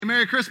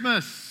Merry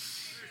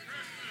Christmas.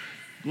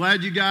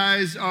 Glad you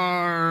guys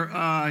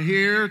are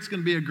here. It's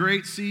going to be a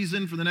great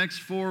season for the next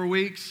 4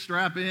 weeks.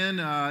 Strap in.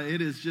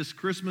 It is just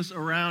Christmas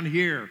around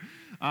here.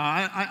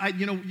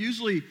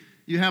 Usually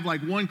you have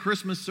like one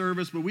Christmas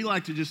service, but we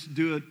like to just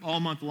do it all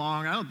month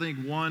long. I don't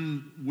think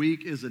 1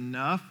 week is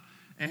enough.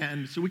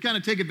 And so we kind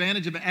of take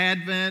advantage of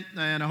Advent,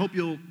 and I hope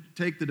you'll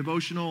take the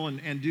devotional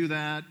and do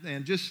that,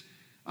 and just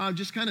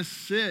kind of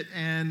sit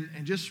and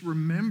just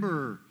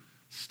remember,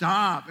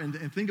 stop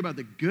and think about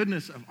the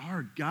goodness of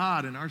our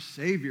God and our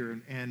Savior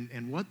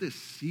and what this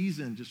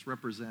season just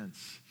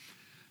represents.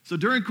 So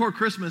during Core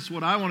Christmas,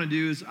 what I want to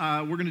do is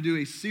we're going to do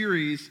a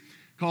series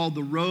called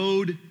The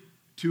Road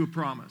to a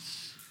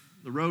Promise.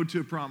 The Road to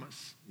a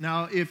Promise.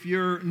 Now, if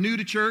you're new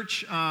to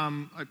church,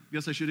 I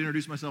guess I should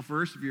introduce myself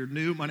first. If you're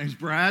new, my name's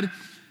Brad,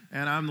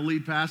 and I'm the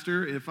lead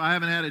pastor. If I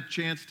haven't had a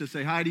chance to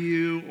say hi to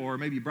you, or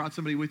maybe you brought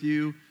somebody with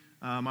you,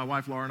 my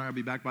wife Laura and I will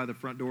be back by the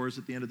front doors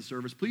at the end of the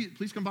service.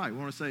 Please come by. We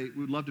want to say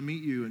we'd love to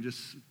meet you, and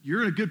just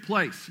you're in a good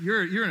place.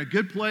 You're in a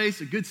good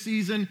place, a good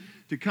season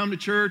to come to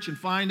church and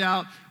find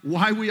out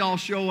why we all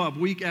show up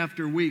week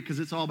after week, because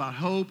it's all about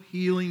hope,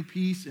 healing,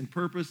 peace, and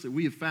purpose that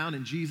we have found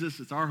in Jesus.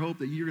 It's our hope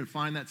that you're going to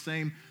find that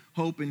same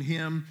hope in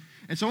Him.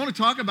 And so I want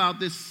to talk about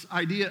this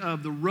idea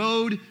of the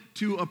road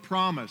to a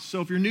promise.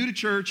 So if you're new to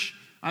church,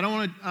 I don't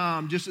want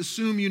to just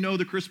assume you know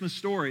the Christmas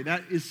story.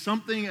 That is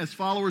something, as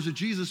followers of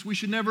Jesus, we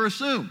should never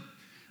assume.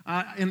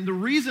 And the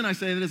reason I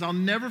say that is I'll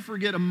never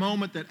forget a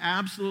moment that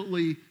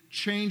absolutely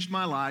changed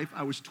my life.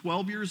 I was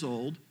 12 years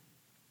old,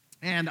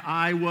 and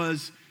I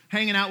was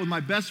hanging out with my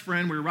best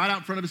friend. We were right out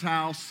in front of his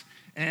house,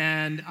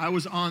 and I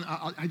was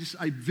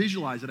I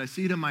visualize it. I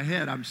see it in my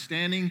head. I'm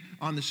standing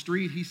on the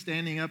street. He's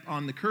standing up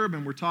on the curb,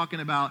 and we're talking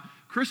about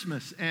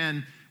Christmas,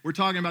 and we're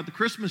talking about the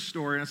Christmas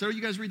story. And I said, "Oh,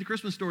 you guys read the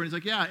Christmas story?" And he's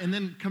like, "Yeah." And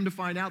then come to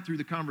find out through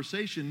the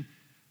conversation,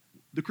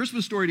 the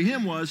Christmas story to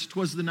him was,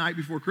 "'Twas the night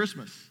before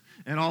Christmas,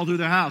 and all through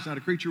the house not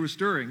a creature was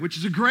stirring," which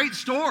is a great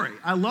story.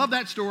 I love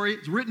that story.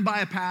 It's written by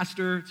a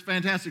pastor. It's a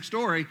fantastic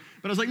story.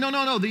 But I was like,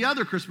 no, the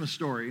other Christmas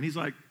story. And he's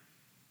like,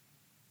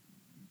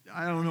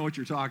 "I don't know what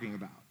you're talking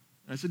about."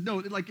 And I said, "No,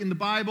 like in the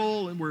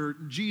Bible, and where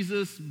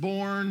Jesus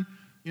born,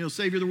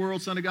 Savior of the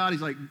world, Son of God."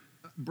 He's like,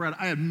 "Brad,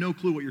 I have no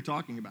clue what you're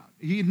talking about."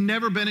 He had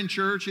never been in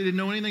church. He didn't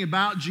know anything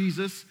about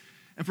Jesus.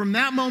 And from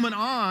that moment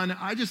on,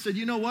 I just said,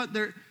 you know what?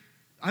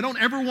 I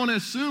don't ever want to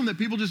assume that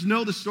people just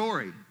know the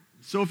story.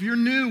 So if you're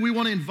new, we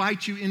want to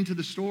invite you into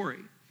the story.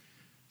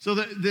 So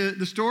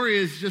the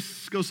story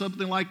goes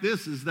something like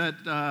this, is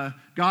that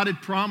God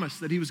had promised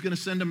that He was going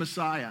to send a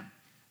Messiah.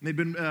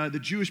 And the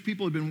Jewish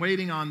people had been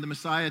waiting on the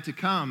Messiah to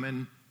come.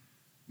 And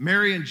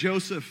Mary and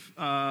Joseph,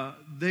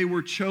 they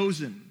were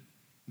chosen.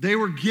 They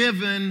were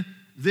given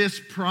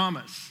this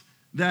promise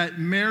that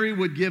Mary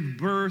would give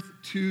birth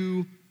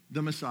to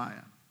the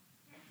Messiah.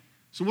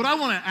 So what I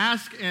want to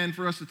ask and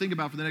for us to think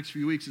about for the next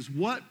few weeks is,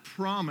 what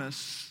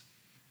promise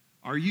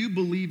are you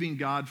believing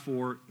God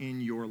for in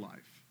your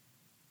life?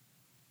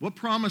 What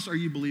promise are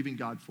you believing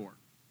God for?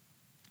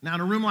 Now,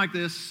 in a room like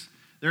this,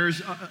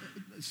 there's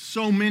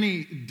so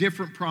many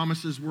different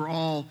promises we're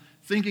all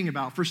thinking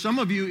about. For some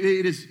of you,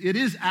 it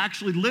is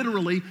actually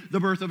literally the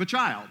birth of a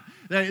child.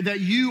 That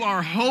you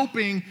are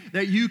hoping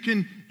that you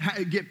can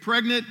get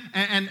pregnant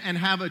and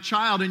have a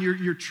child, and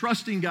you're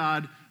trusting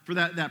God for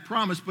that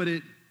promise, but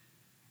it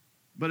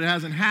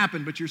hasn't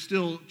happened, but you're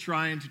still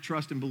trying to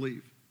trust and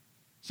believe.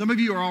 Some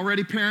of you are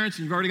already parents,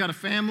 and you've already got a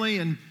family,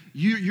 and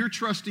you're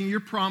trusting, your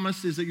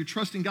promise is that you're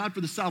trusting God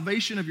for the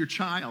salvation of your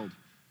child.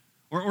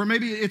 Or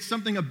maybe it's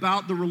something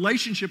about the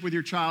relationship with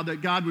your child,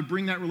 that God would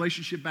bring that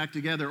relationship back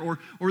together.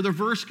 Or the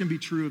verse can be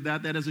true of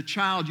that as a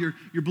child, you're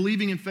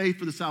believing in faith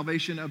for the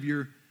salvation of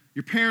your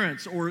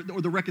parents, or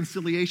the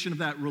reconciliation of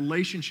that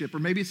relationship. Or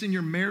maybe it's in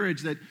your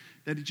marriage that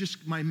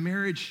my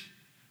marriage,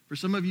 for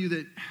some of you,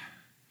 that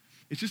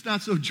it's just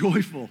not so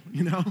joyful,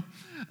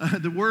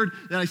 The word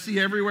that I see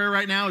everywhere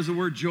right now is the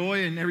word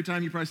joy, and every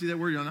time you probably see that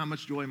word, not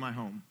much joy in my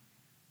home.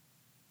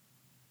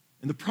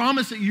 And the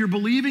promise that you're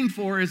believing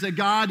for is that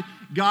God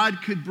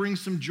could bring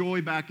some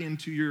joy back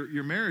into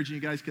your marriage, and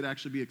you guys could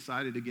actually be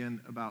excited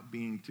again about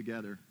being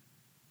together.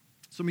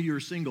 Some of you are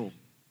single.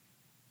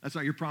 That's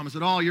not your promise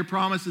at all. Your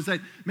promise is that,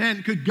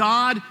 man, could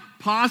God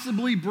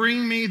possibly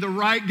bring me the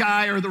right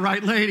guy or the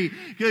right lady?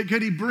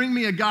 Could He bring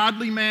me a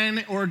godly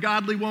man or a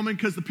godly woman?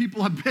 Because the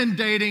people I've been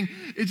dating,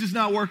 it's just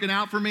not working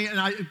out for me.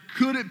 And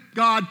could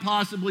God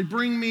possibly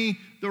bring me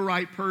the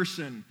right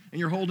person? And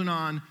you're holding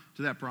on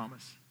to that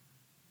promise.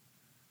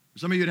 For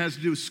some of you, it has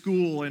to do with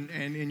school,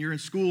 and you're in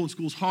school, and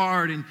school's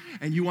hard, and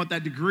you want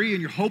that degree, and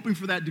you're hoping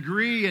for that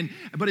degree,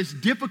 but it's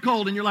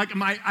difficult, and you're like,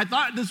 I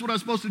thought this is what I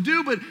was supposed to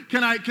do, but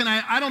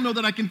I don't know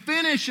that I can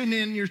finish, and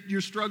then you're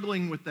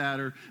struggling with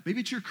that. Or maybe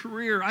it's your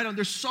career.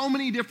 there's so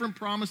many different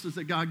promises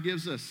that God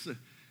gives us.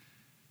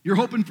 You're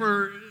hoping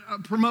for a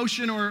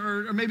promotion,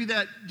 or maybe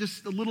that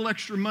just a little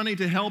extra money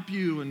to help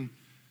you. And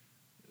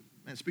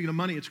speaking of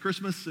money, it's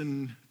Christmas,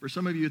 and for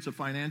some of you, it's a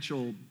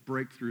financial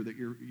breakthrough that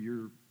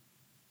you're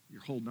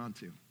holding on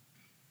to.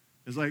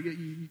 It's like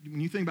when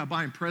you think about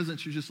buying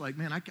presents, you're just like,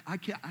 man, I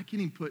can't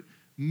even put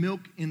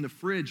milk in the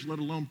fridge, let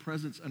alone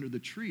presents under the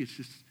tree. It's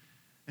just,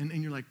 and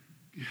you're like,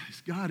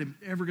 is God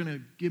ever going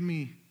to give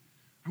me,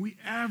 are we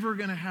ever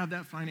going to have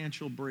that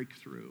financial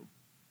breakthrough?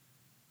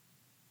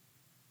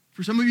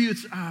 For some of you,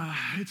 it's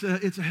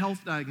a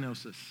health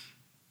diagnosis.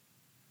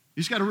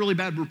 You just got a really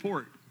bad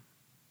report.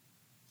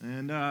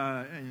 And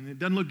it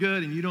doesn't look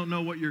good, and you don't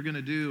know what you're going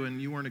to do,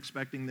 and you weren't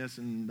expecting this,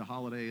 and the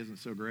holiday isn't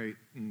so great.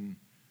 And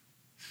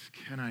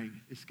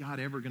is God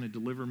ever going to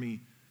deliver me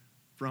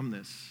from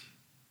this?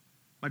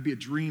 Might be a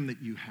dream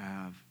that you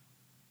have,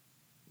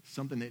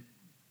 something that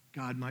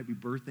God might be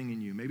birthing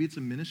in you. Maybe it's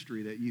a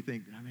ministry that you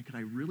think, I mean, could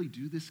I really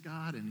do this,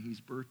 God? And he's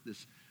birthed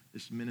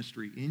this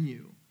ministry in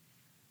you.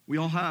 We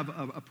all have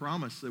a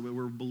promise that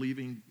we're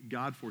believing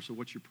God for. So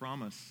what's your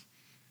promise?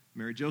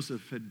 Mary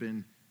Joseph had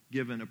been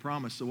given a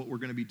promise. So what we're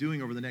going to be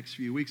doing over the next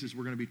few weeks is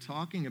we're going to be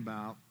talking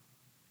about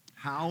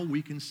how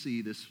we can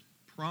see this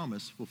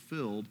promise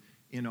fulfilled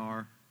in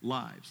our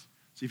lives.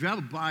 So if you have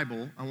a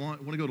Bible, I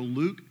want to go to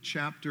Luke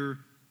chapter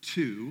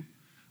 2.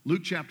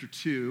 Luke chapter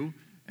 2,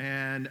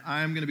 and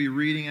I'm going to be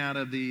reading out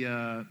of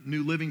the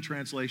New Living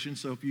Translation.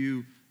 So if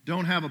you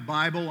don't have a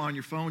Bible on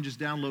your phone, just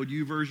download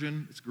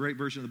YouVersion. It's a great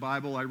version of the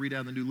Bible. I read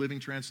out of the New Living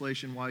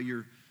Translation while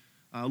you're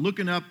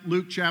looking up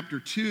Luke chapter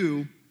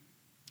 2.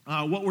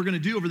 What we're going to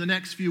do over the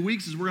next few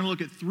weeks is we're going to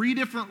look at 3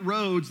 different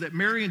roads that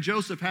Mary and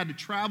Joseph had to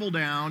travel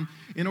down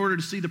in order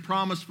to see the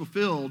promise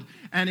fulfilled.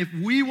 And if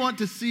we want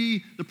to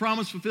see the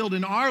promise fulfilled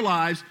in our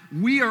lives,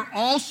 we are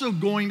also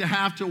going to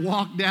have to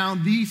walk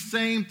down these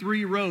same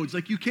 3 roads.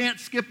 Like, you can't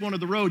skip one of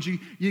the roads.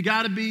 You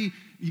got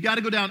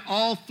to go down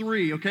all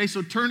 3, okay?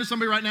 So turn to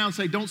somebody right now and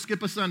say, don't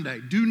skip a Sunday.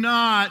 Do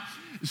not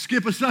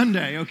skip a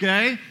Sunday,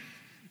 okay?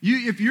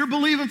 If you're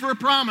believing for a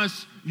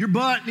promise, your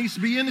butt needs to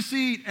be in the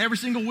seat every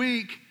single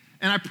week.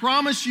 And I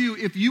promise you,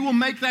 if you will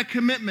make that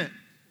commitment,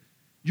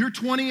 your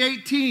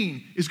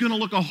 2018 is going to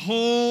look a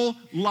whole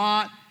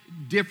lot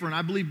different.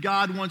 I believe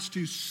God wants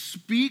to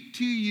speak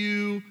to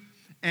you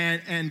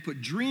and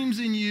put dreams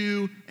in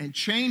you and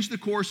change the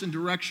course and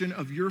direction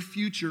of your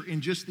future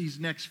in just these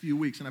next few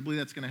weeks. And I believe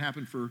that's going to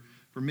happen for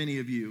many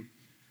of you.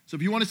 So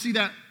if you want to see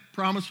that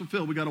promise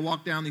fulfilled, we got to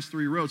walk down these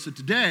 3 roads. So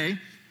today,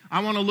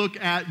 I want to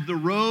look at the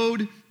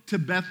road to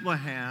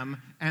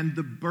Bethlehem and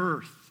the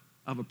birth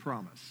of a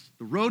promise.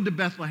 The road to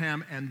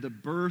Bethlehem and the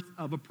birth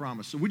of a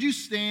promise. So would you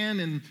stand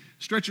and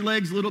stretch your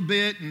legs a little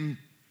bit? And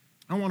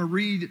I want to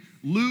read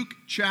Luke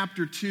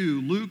chapter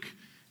 2. Luke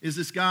is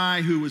this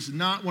guy who was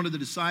not one of the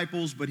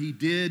disciples, but he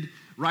did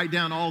write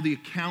down all the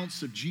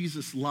accounts of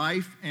Jesus'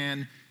 life.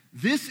 And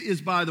this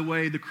is, by the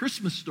way, the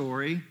Christmas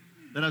story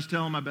that I was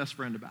telling my best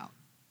friend about.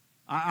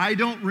 I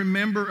don't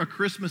remember a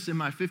Christmas in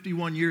my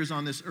 51 years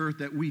on this earth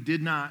that we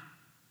did not,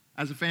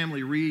 as a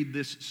family, read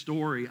this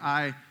story.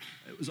 I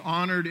was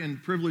honored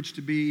and privileged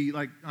to be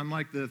I'm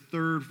like the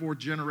 3rd, 4th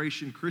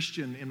generation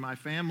Christian in my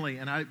family,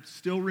 and I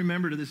still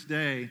remember to this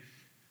day,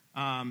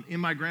 in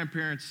my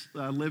grandparents'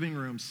 living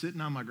room,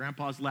 sitting on my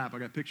grandpa's lap. I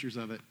got pictures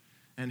of it,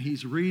 and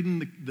he's reading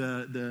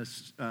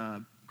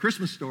the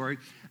Christmas story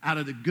out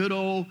of the good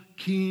old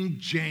King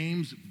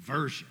James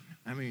Version.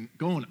 I mean,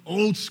 going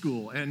old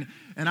school. And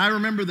I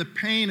remember the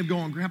pain of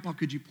going, Grandpa,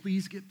 could you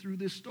please get through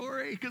this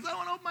story? Because I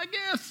want to open my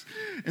gifts.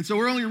 And so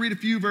we're only going to read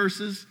a few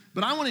verses,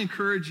 but I want to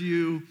encourage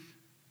you,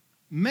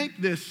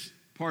 make this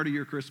part of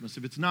your Christmas.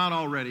 If it's not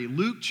already,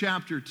 Luke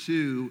chapter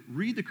 2,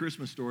 read the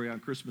Christmas story on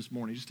Christmas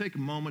morning. Just take a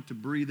moment to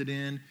breathe it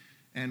in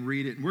and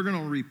read it. And we're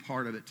going to read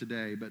part of it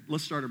today, but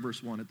let's start at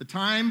verse 1. At the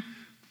time,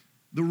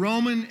 the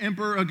Roman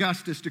Emperor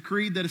Augustus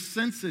decreed that a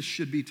census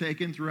should be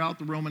taken throughout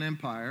the Roman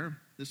Empire.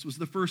 This was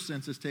the first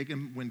census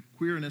taken when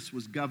Quirinius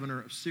was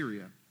governor of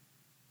Syria.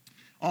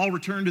 All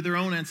returned to their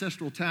own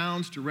ancestral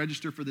towns to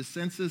register for the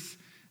census,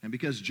 and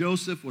because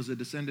Joseph was a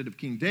descendant of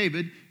King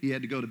David, he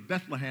had to go to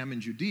Bethlehem in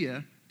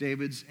Judea,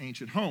 David's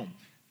ancient home.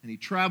 And he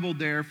traveled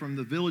there from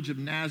the village of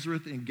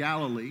Nazareth in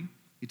Galilee.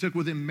 He took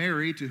with him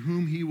Mary, to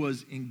whom he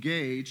was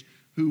engaged,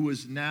 who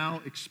was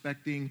now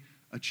expecting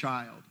a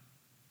child.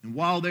 And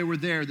while they were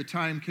there, the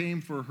time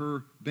came for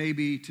her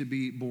baby to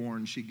be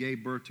born. She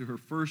gave birth to her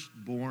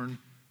firstborn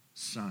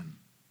son.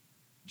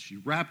 She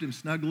wrapped him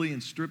snugly in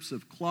strips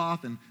of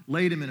cloth and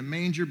laid him in a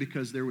manger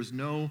because there was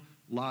no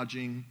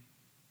lodging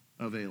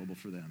available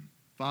for them.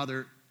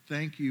 Father,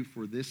 thank you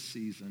for this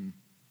season.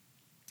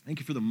 Thank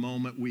you for the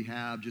moment we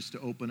have just to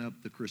open up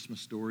the Christmas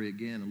story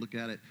again and look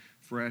at it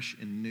fresh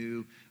and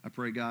new. I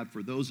pray, God,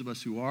 for those of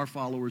us who are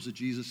followers of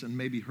Jesus and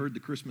maybe heard the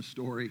Christmas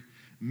story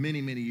many,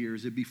 many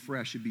years, it'd be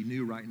fresh, it'd be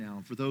new right now.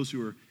 And for those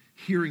who are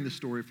hearing the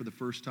story for the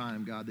first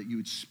time, God, that you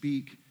would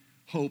speak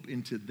hope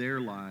into their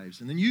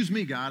lives. And then use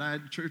me,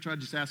 God. Church, I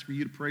just ask for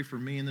you to pray for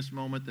me in this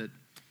moment, that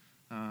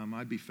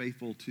I'd be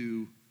faithful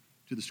to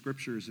the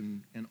scriptures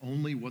and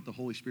only what the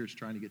Holy Spirit's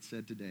trying to get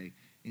said today.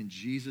 In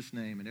Jesus'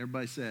 name. And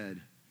everybody said,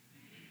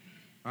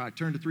 all right,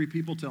 turn to 3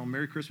 people, tell them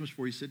Merry Christmas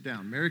before you sit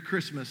down. Merry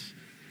Christmas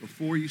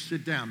before you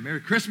sit down. Merry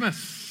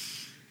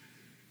Christmas.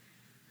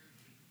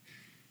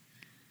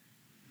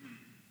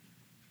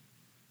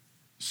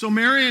 So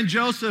Mary and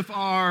Joseph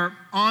are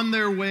on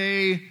their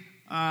way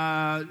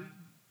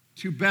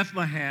to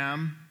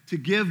Bethlehem to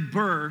give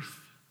birth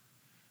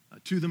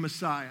to the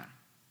Messiah.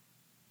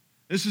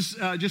 This is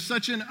just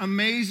such an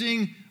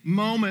amazing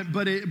moment,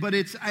 but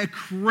it's a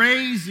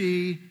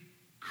crazy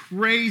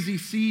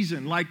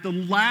season. Like the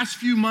last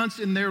few months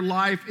in their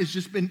life has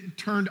just been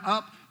turned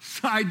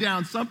upside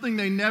down, something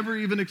they never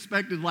even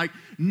expected. Like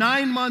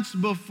 9 months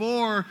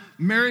before,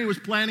 Mary was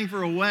planning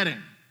for a wedding.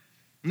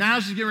 Now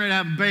she's getting ready to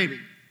have a baby.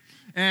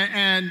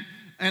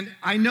 And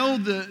I know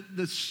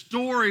the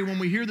story, when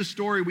we hear the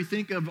story, we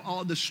think of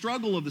all the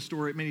struggle of the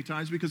story many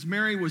times, because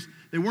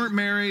they weren't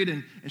married,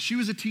 and she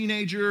was a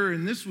teenager,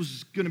 and this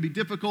was going to be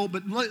difficult.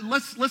 But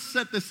let's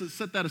set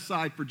that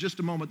aside for just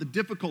a moment, the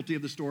difficulty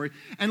of the story.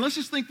 And let's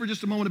just think for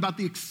just a moment about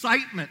the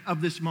excitement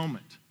of this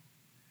moment.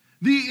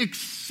 The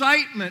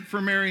excitement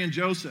for Mary and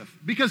Joseph.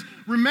 Because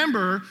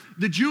remember,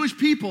 the Jewish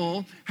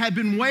people had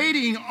been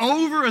waiting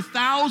over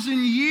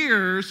 1,000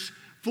 years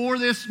for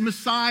this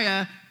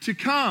Messiah to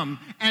come.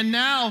 And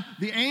now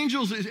the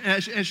angels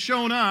has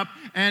shown up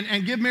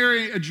and give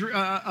Mary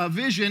a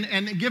vision,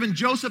 and given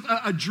Joseph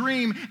a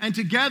dream, and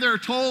together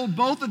told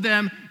both of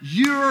them,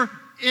 "You're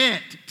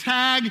it.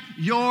 Tag,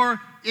 you're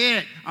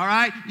it." All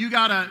right?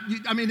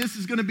 This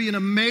is going to be an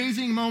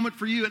amazing moment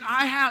for you. And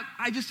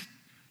I just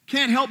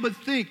can't help but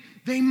think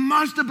they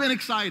must have been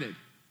excited.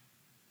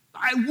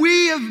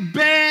 We have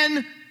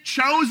been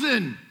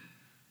chosen.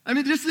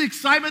 Just the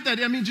excitement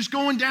just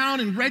going down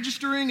and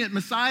registering at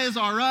Messiahs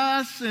R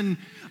Us, and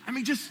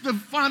just the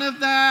fun of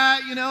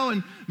that,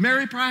 and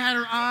Mary probably had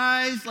her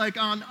eyes like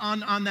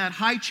on that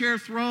high chair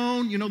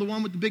throne, the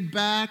one with the big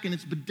back, and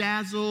it's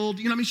bedazzled.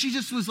 She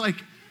just was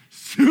like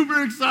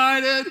super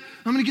excited.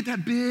 I'm going to get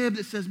that bib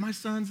that says, "My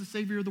son's the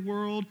Savior of the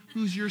world.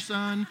 Who's your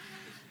son?"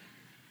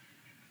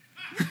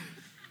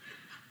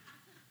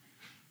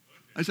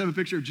 I just have a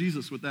picture of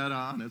Jesus with that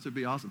on it. It'd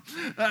be awesome.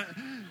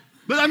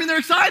 But they're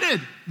excited.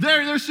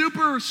 They're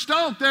super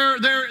stoked.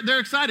 They're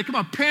excited. Come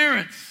on,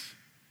 parents.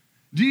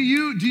 Do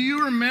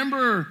you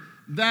remember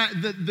that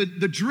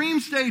the dream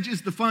stage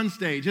is the fun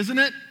stage, isn't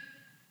it?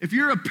 If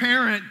you're a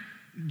parent,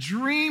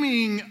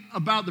 dreaming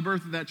about the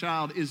birth of that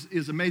child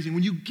is amazing.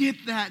 When you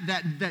get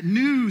that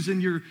news,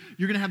 and you're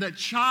going to have that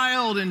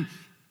child, and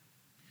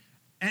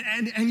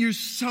you're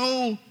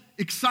so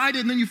excited,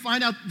 and then you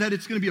find out that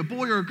it's going to be a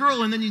boy or a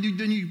girl, and then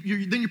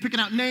you're picking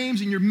out names,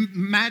 and you're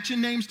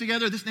matching names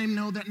together. This name,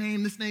 no, that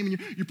name, this name, and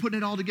you're putting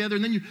it all together.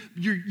 And then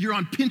you're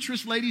on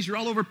Pinterest, ladies. You're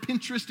all over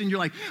Pinterest, and you're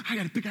like, I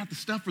got to pick out the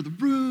stuff for the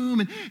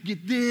room and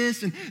get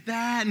this and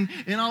that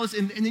and all this.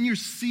 And then you're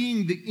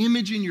seeing the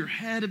image in your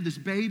head of this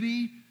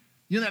baby.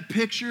 That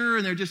picture,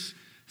 and they're just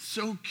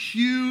so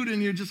cute,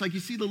 and you're just like, you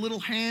see the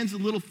little hands, the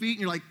little feet, and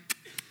you're like,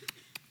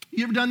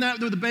 you ever done that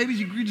with the babies?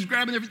 You're just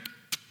grabbing everything.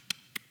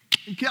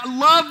 I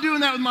love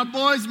doing that with my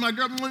boys and my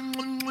girl.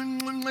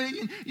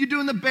 You're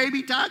doing the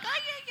baby talk.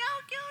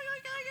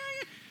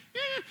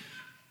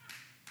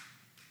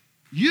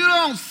 You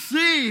don't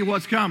see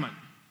what's coming.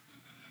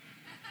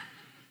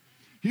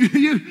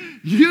 You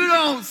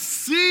don't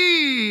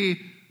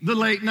see the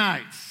late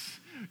nights.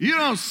 You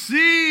don't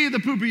see the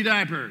poopy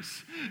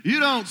diapers. You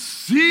don't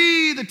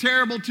see the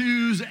terrible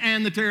 2s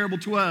and the terrible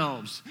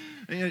 12s.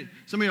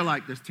 Some of you are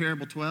like, there's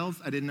terrible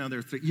 12s? I didn't know there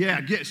were 3.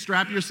 Yeah,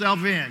 strap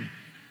yourself in.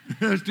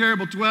 There's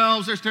terrible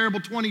 12s, there's terrible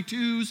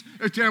 22s,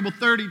 there's terrible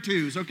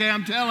 32s, okay?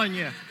 I'm telling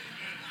you.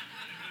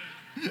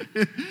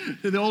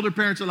 The older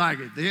parents are like,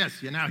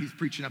 yes, now he's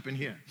preaching up in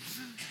here.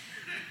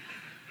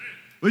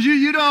 But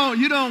you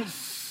don't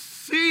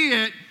see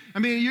it.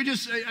 You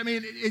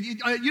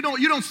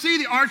don't see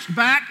the arched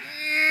back.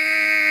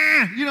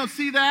 You don't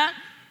see that.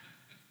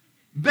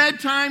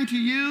 Bedtime to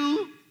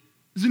you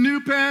as a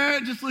new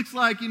parent just looks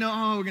like, we're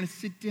going to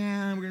sit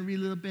down, we're going to read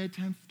a little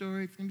bedtime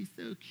story. It's going to be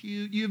so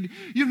cute. You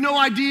have no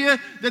idea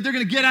that they're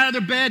going to get out of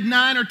their bed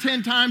 9 or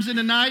 10 times in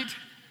a night.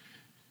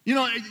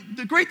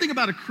 The great thing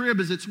about a crib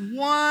is it's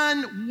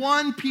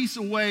one piece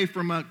away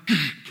from a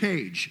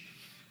cage.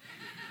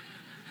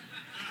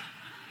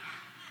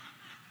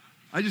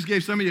 I just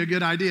gave some of you a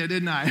good idea,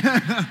 didn't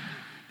I?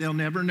 They'll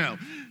never know.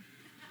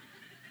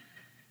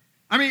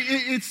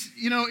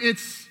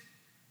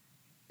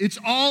 It's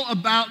all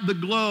about the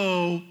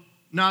glow,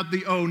 not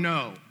the oh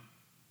no.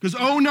 Because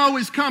oh no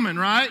is coming,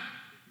 right?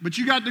 But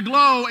you got the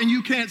glow, and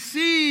you can't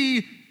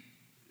see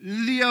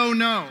the oh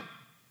no.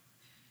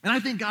 And I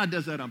think God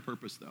does that on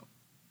purpose, though.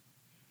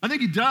 I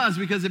think he does,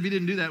 because if he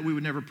didn't do that, we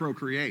would never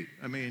procreate.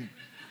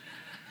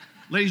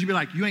 Ladies, you'd be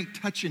like, you ain't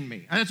touching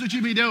me. And that's what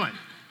you'd be doing.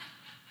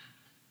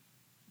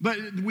 But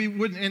we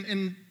wouldn't,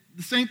 and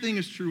the same thing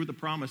is true with the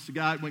promise.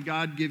 God, when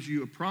God gives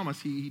you a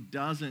promise, he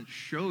doesn't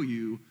show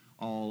you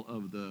all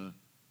of the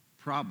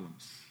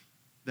problems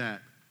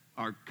that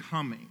are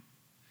coming.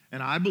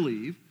 And I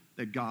believe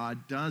that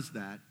God does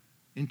that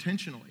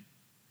intentionally.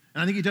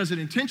 And I think he does it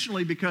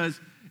intentionally because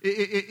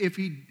if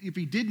he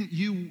didn't,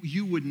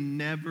 you would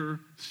never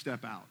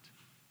step out.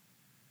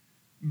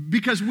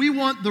 Because we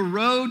want the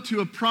road to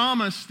a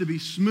promise to be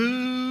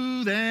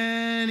smooth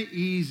and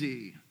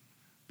easy.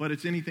 But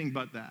it's anything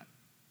but that.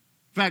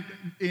 In fact,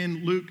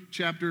 in Luke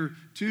chapter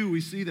 2, we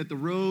see that the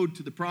road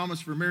to the promise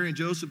for Mary and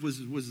Joseph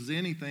was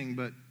anything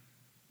but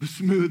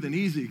smooth and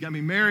easy. I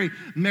mean,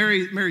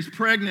 Mary's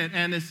pregnant,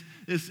 and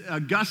this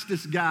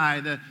Augustus guy,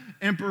 the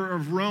emperor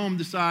of Rome,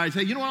 decides,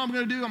 hey, you know what I'm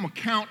going to do? I'm going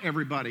to count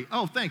everybody.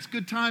 Oh, thanks.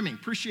 Good timing.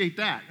 Appreciate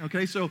that.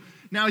 Okay, so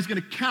now he's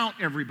going to count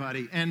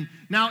everybody, and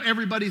now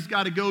everybody's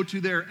got to go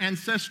to their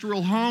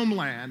ancestral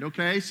homeland.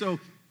 Okay, so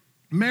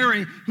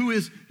Mary, who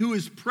is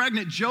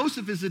pregnant,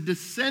 Joseph is a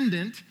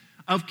descendant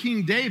of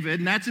King David,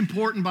 and that's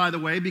important, by the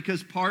way,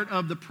 because part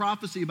of the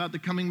prophecy about the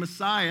coming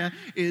Messiah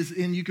is,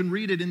 and you can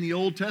read it in the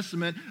Old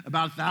Testament,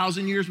 about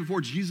 1,000 years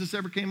before Jesus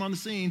ever came on the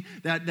scene,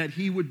 that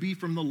he would be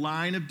from the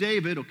line of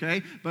David,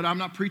 okay? But I'm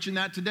not preaching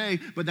that today,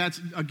 but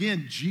that's,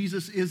 again,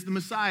 Jesus is the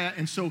Messiah,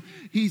 and so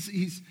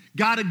he's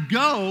got to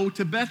go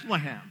to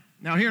Bethlehem.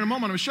 Now, here in a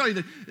moment, I'm going to show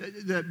you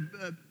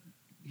that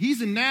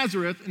he's in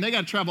Nazareth, and they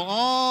got to travel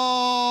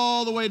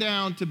all the way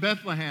down to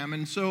Bethlehem.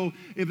 And so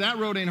if that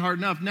road ain't hard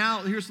enough,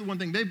 now here's the one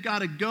thing. They've got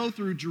to go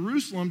through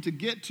Jerusalem to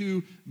get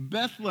to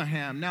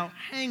Bethlehem. Now,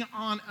 hang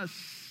on a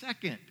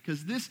second,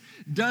 because this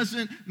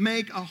doesn't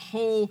make a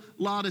whole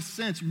lot of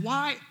sense.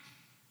 Why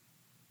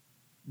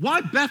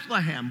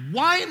Bethlehem?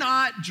 Why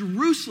not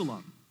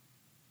Jerusalem?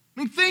 I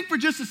mean, think for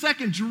just a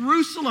second.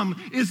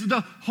 Jerusalem is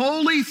the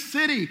holy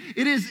city.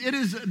 It is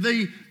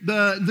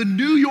the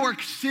New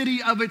York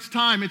City of its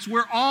time. It's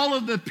where all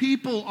of the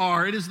people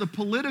are. It is the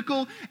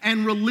political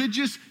and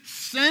religious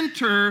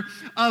center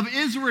of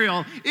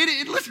Israel.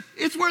 Listen,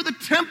 it's where the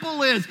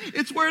temple is.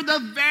 It's where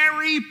the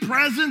very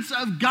presence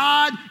of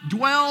God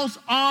dwells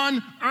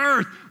on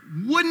earth.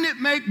 Wouldn't it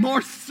make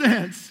more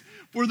sense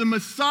for the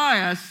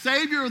Messiah,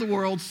 Savior of the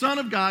world, Son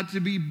of God, to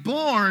be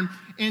born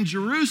in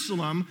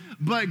Jerusalem?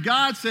 But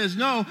God says,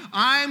 no,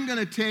 I'm going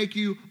to take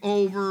you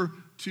over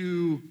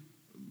to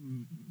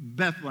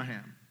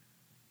Bethlehem.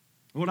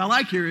 What I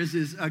like here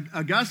is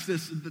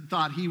Augustus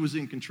thought he was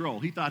in control.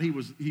 He thought he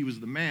was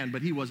the man,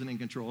 but he wasn't in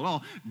control at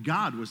all.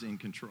 God was in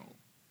control.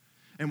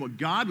 And what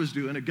God was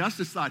doing,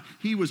 Augustus thought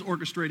he was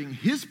orchestrating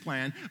his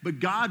plan, but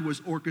God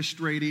was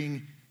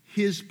orchestrating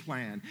his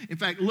plan. In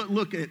fact,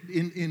 look at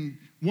in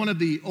one of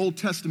the Old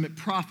Testament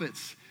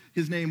prophets.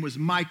 His name was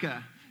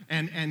Micah,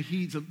 and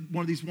he's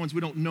one of these ones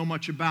we don't know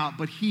much about,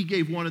 but he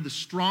gave one of the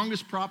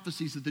strongest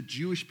prophecies that the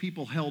Jewish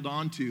people held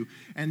on to.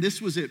 And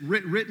this was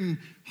written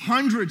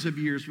hundreds of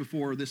years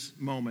before this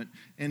moment.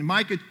 In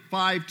Micah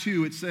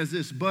 5:2, it says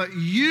this, but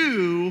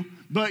you,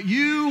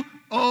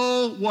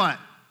 O what?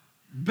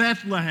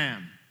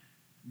 Bethlehem,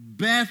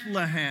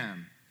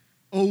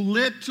 O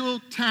little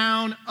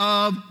town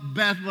of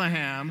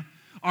Bethlehem,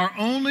 are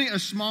only a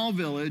small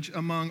village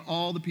among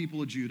all the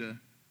people of Judah.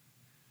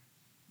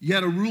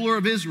 Yet a ruler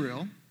of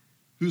Israel,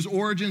 whose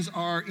origins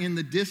are in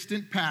the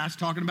distant past,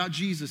 talking about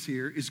Jesus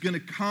here, is going to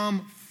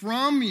come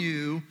from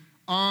you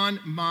on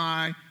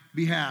my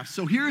behalf.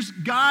 So here's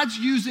God's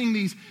using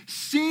these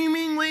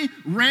seemingly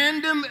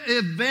random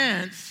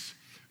events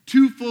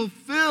to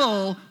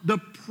fulfill the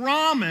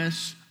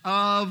promise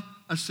of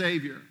a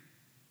Savior.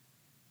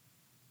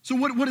 So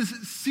what is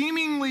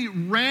seemingly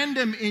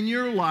random in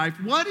your life?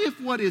 What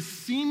if what is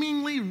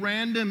seemingly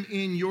random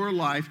in your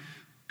life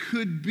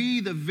could be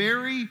the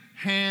very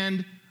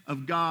hand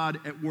of God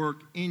at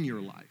work in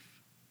your life?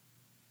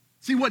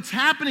 See, what's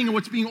happening and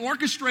what's being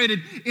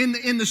orchestrated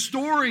in the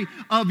story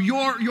of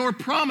your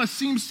promise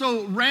seems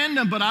so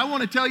random, but I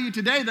want to tell you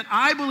today that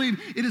I believe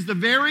it is the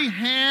very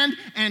hand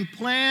and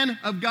plan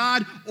of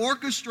God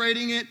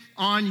orchestrating it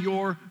on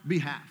your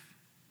behalf.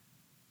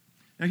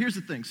 Now, here's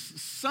the thing.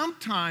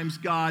 Sometimes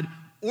God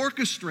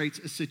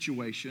orchestrates a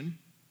situation,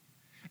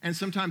 and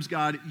sometimes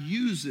God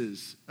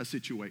uses a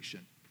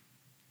situation,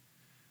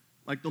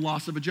 like the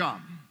loss of a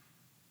job.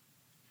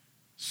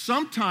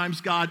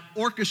 Sometimes God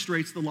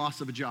orchestrates the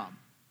loss of a job.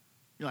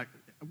 You're like,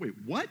 wait,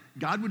 what?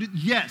 God would do?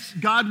 Yes,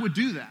 God would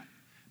do that.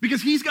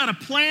 Because he's got a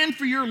plan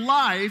for your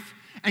life,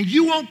 and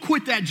you won't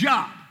quit that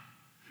job.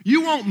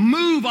 You won't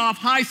move off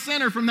high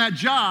center from that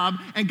job,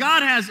 and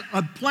God has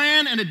a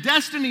plan and a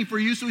destiny for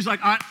you, so he's like,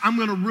 I'm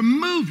going to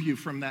remove you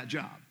from that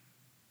job.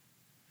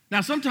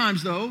 Now,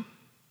 sometimes, though,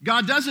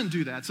 God doesn't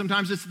do that.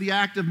 Sometimes it's the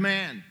act of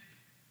man,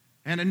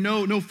 and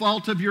no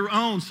fault of your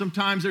own.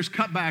 Sometimes there's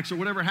cutbacks or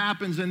whatever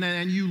happens,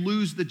 and you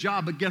lose the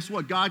job. But guess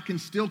what? God can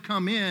still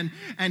come in,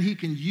 and he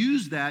can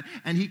use that,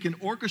 and he can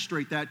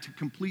orchestrate that to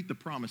complete the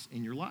promise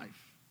in your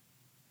life.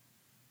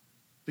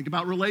 Think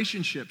about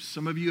relationships.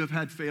 Some of you have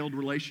had failed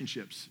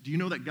relationships. Do you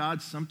know that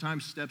God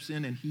sometimes steps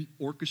in and he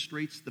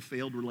orchestrates the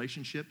failed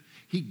relationship?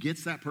 He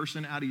gets that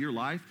person out of your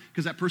life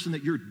because that person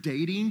that you're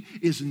dating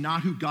is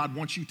not who God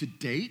wants you to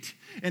date.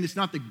 And it's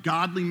not the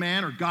godly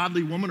man or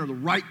godly woman or the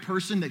right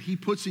person that he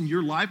puts in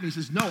your life. And he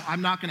says, no,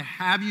 I'm not going to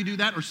have you do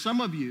that. Or some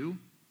of you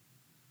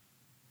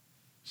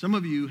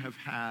have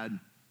had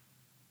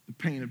the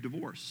pain of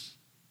divorce.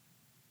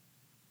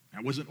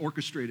 That wasn't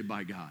orchestrated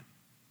by God.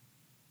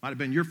 Might have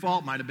been your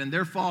fault, might have been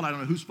their fault. I don't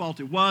know whose fault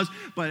it was,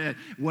 but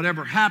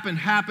whatever happened,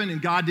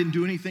 and God didn't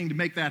do anything to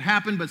make that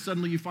happen, but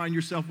suddenly you find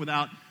yourself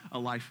without a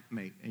life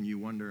mate, and you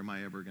wonder, am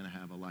I ever going to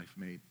have a life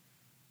mate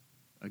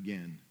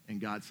again?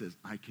 And God says,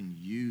 I can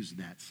use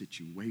that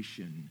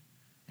situation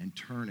and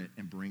turn it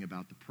and bring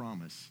about the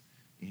promise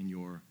in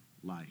your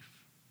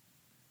life.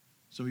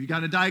 So you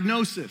got a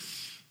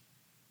diagnosis.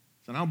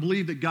 So I don't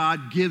believe that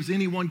God gives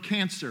anyone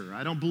cancer.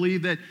 I don't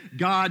believe that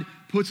God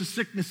puts a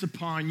sickness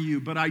upon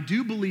you, but I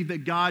do believe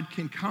that God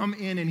can come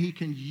in and he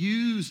can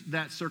use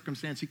that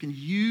circumstance, he can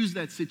use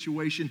that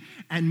situation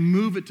and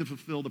move it to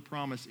fulfill the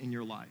promise in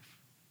your life.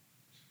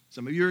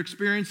 Some of you are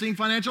experiencing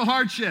financial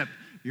hardship.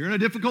 You're in a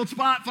difficult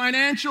spot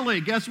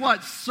financially. Guess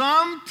what?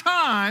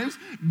 Sometimes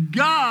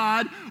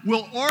God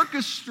will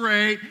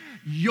orchestrate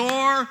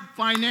your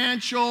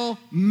financial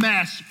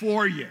mess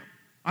for you.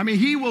 I mean,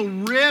 he will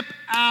rip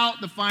out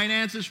the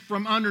finances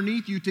from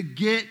underneath you to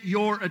get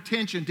your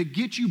attention, to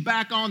get you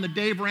back on the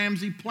Dave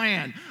Ramsey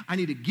plan. I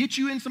need to get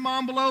you in some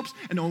envelopes,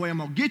 and the only way I'm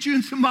going to get you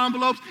in some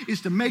envelopes is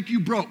to make you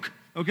broke,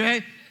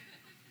 okay?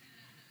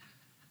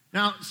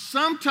 Now,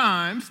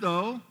 sometimes,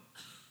 though,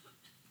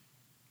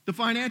 the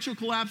financial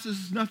collapse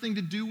has nothing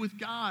to do with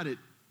God.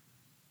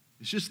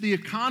 It's just the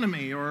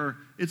economy, or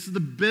it's the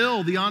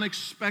bill, the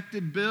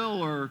unexpected bill,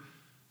 or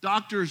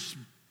doctor's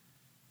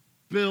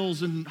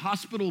bills and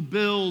hospital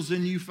bills,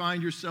 and you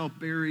find yourself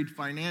buried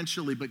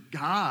financially. But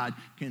God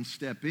can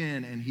step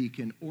in and he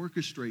can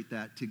orchestrate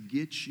that to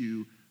get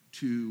you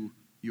to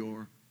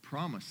your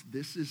promise.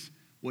 This is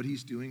what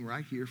he's doing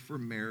right here for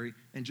Mary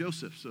and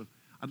Joseph. So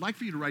I'd like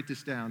for you to write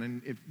this down.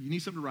 And if you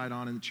need something to write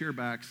on, in the chair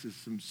backs is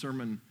some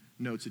sermon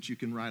notes that you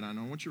can write on.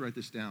 I want you to write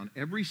this down.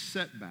 Every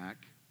setback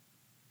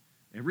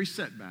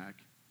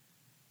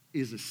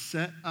is a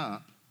set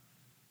up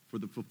for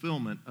the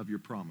fulfillment of your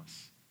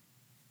promise.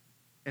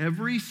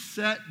 Every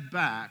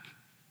setback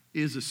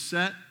is a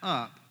set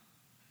up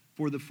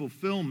for the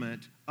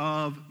fulfillment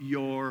of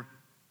your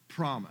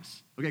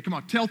promise. Okay, come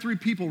on. Tell 3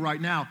 people right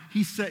now,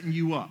 he's setting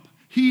you up.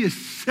 He is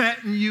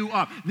setting you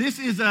up. This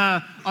is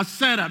a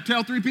setup.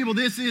 Tell 3 people,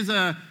 this is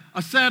a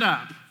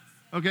setup.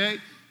 Okay?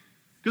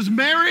 Because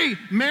Mary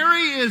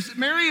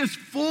is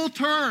full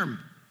term.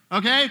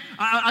 Okay?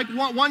 I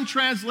want one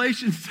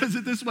translation says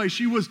it this way.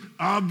 She was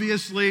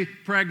obviously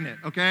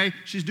pregnant, okay?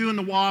 She's doing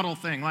the waddle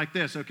thing like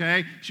this,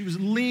 okay? She was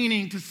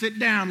leaning to sit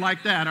down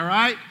like that, all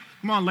right?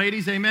 Come on,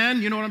 ladies,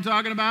 amen? You know what I'm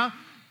talking about?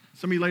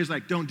 Some of you ladies are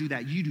like, don't do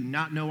that. You do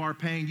not know our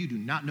pain. You do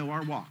not know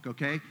our walk,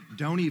 okay?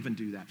 Don't even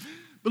do that.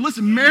 But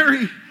listen,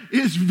 Mary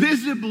is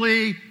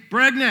visibly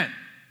pregnant.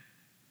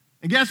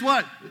 And guess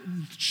what?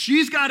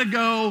 She's got to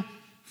go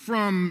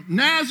from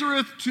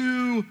Nazareth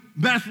to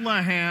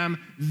Bethlehem.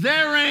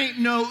 There ain't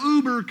no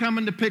Uber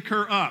coming to pick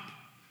her up.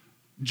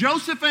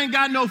 Joseph ain't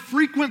got no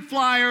frequent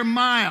flyer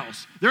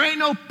miles. There ain't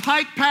no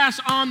pike pass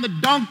on the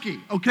donkey,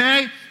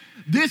 okay?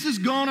 This is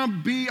gonna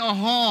be a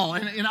haul.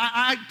 And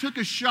I took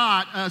a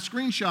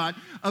screenshot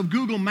of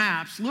Google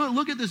Maps.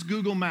 Look at this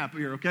Google map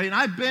here, okay? And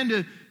I've been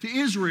to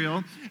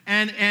Israel,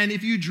 and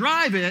if you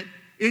drive it,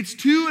 it's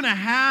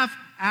 2.5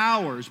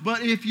 hours.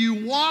 But if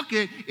you walk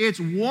it, it's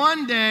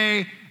 1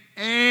 day,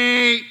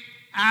 8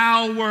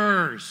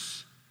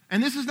 hours.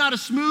 And this is not a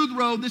smooth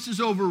road. This is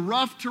over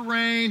rough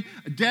terrain,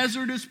 a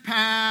desertous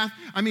path.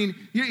 I mean,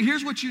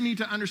 here's what you need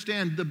to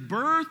understand. The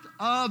birth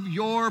of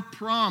your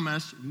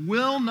promise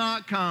will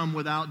not come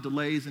without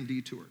delays and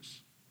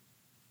detours.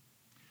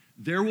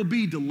 There will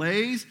be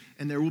delays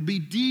and there will be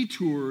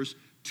detours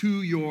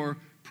to your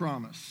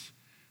promise.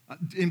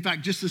 In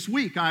fact, just this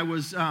week, I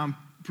was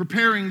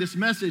preparing this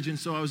message, and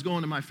so I was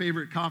going to my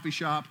favorite coffee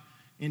shop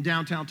in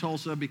downtown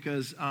Tulsa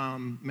because,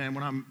 man,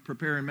 when I'm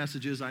preparing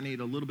messages, I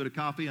need a little bit of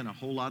coffee and a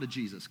whole lot of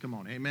Jesus. Come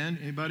on, amen?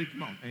 Anybody?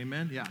 Come on,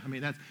 amen? Yeah, I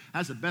mean,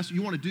 that's the best.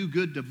 You want to do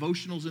good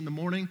devotionals in the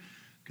morning,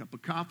 cup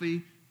of coffee,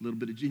 a little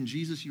bit of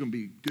Jesus, you're going to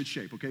be in good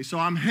shape, okay? So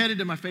I'm headed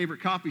to my favorite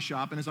coffee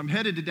shop, and as I'm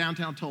headed to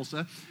downtown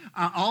Tulsa,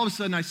 all of a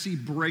sudden I see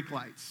brake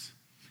lights.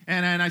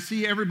 And I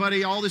see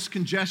everybody, all this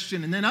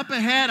congestion. And then up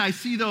ahead, I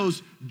see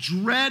those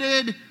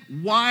dreaded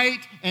white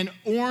and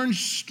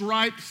orange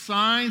striped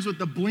signs with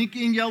the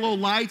blinking yellow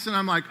lights. And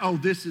I'm like, oh,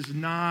 this is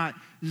not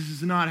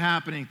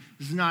happening.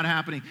 This is not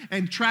happening.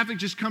 And traffic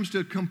just comes to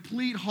a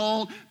complete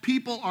halt.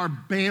 People are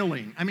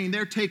bailing. I mean,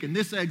 they're taking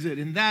this exit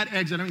and that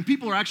exit. I mean,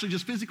 people are actually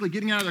just physically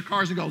getting out of their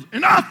cars and goes,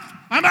 enough,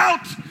 I'm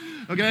out,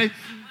 okay?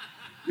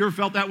 You ever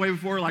felt that way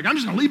before? Like, I'm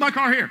just going to leave my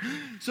car here.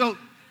 So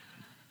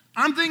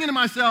I'm thinking to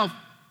myself,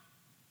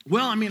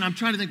 well, I mean, I'm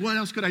trying to think, what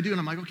else could I do? And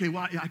I'm like, okay,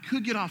 well, I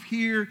could get off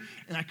here,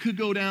 and I could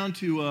go down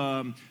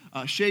to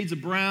Shades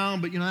of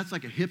Brown, but, that's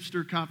like a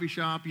hipster coffee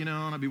shop, and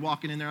I'd be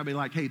walking in there, I'd be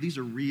like, hey, these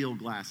are real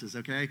glasses,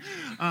 okay?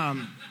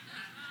 And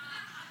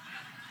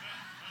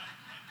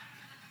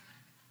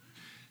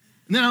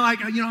then I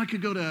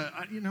could go to,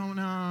 I could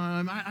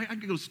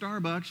go to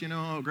Starbucks,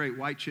 oh, great,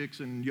 white chicks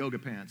and yoga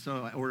pants.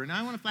 So I ordered,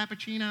 I want a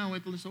frappuccino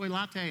with a soy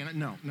latte. And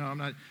no, I'm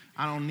not,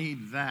 I don't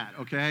need that,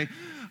 okay?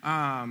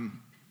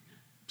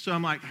 So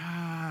I'm like,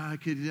 I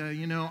could,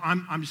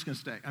 I'm just going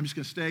to stay. I'm just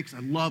going to stay because I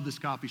love this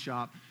coffee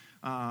shop.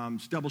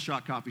 It's double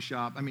shot coffee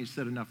shop. I mean, it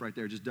said enough right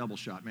there, just double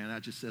shot, man.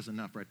 That just says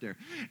enough right there.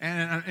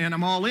 And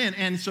I'm all in.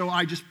 And so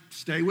I just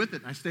stay with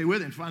it. I stay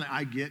with it. And finally,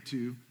 I get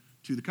to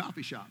the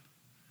coffee shop.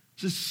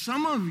 So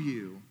some of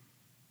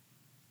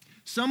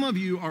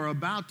you are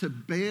about to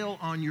bail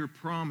on your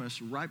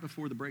promise right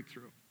before the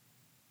breakthrough.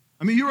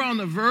 I mean, you're on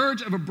the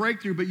verge of a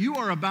breakthrough, but you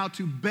are about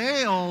to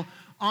bail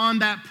on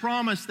that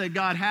promise that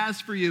God has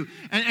for you.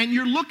 And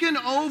you're looking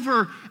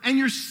over and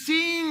you're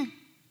seeing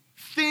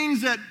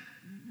things that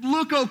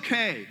look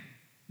okay.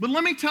 But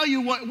let me tell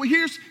you what,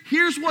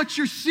 here's what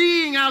you're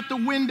seeing out the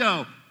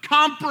window.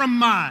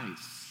 Compromise.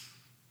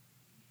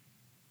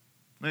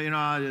 You know,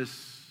 I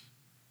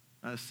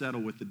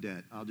settle with the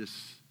debt. I'll just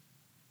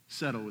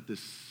settle with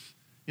this,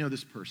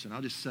 this person.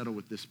 I'll just settle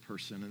with this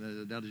person,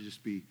 and that'll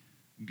just be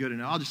good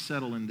enough. I'll just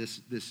settle in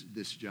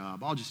this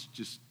job. I'll just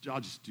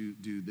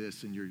do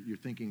this. And you're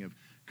thinking of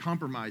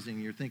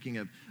compromising. You're thinking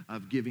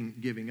of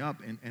giving up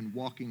and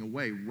walking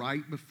away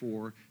right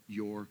before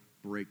your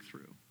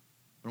breakthrough.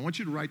 But I want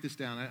you to write this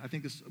down. I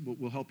think this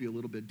will help you a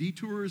little bit.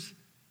 Detours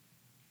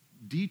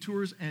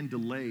and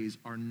delays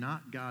are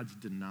not God's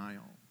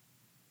denial.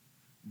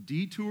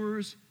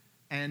 Detours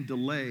and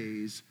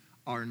delays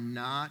are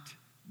not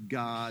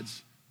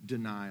God's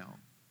denial.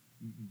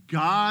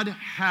 God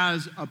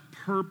has a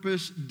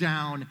purpose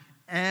down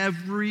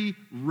every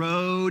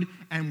road,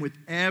 and with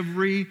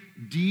every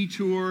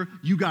detour,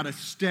 you got to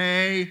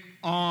stay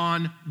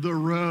on the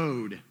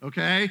road,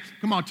 okay?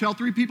 Come on, tell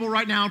 3 people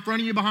right now in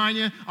front of you, behind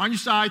you, on your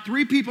side,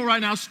 3 people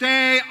right now,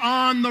 stay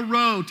on the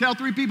road. Tell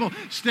 3 people,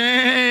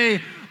 stay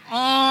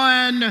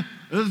on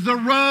the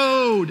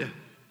road.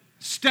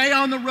 Stay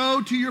on the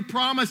road to your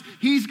promise.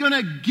 He's going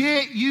to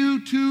get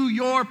you to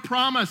your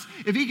promise.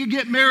 If he could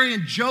get Mary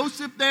and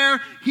Joseph there,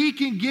 he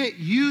can get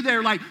you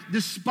there. Like,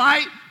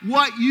 despite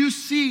what you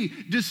see,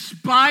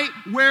 despite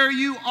where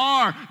you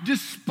are,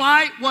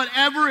 despite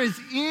whatever is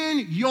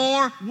in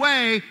your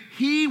way,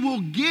 he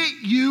will get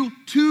you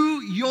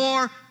to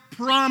your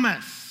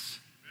promise.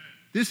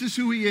 This is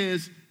who he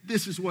is.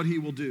 This is what he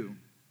will do.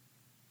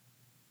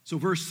 So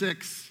verse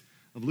 6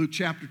 of Luke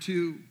chapter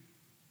 2,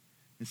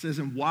 it says,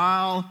 and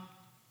while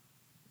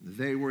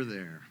they were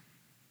there.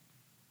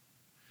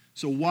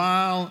 So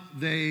while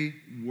they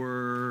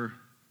were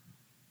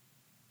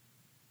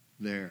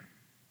there,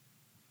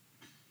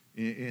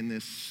 in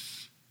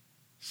this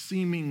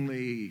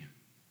seemingly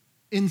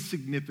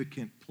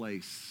insignificant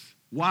place,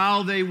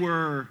 while they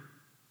were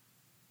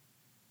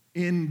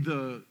in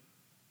the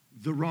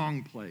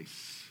wrong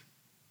place,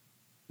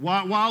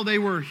 while they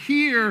were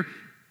here,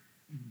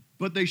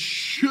 but they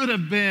should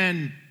have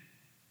been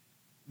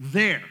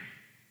there.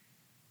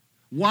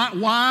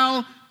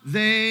 While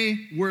they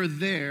were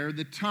there,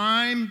 the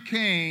time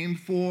came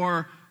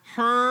for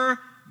her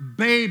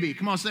baby.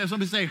 Come on,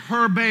 somebody say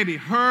her baby,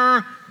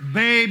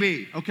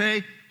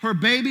 okay? Her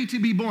baby to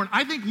be born.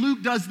 I think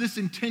Luke does this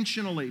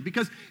intentionally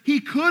because he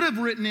could have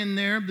written in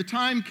there, the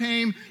time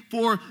came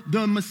for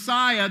the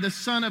Messiah, the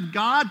Son of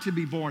God, to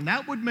be born.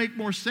 That would make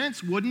more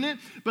sense, wouldn't it?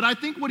 But I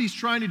think what he's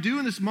trying to do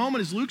in this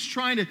moment is Luke's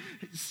trying to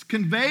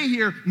convey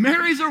here,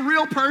 Mary's a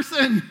real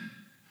person.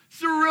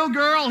 She's a real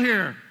girl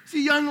here.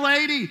 She's a young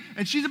lady,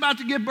 and she's about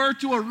to give birth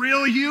to a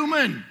real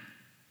human.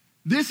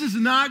 This is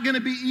not going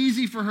to be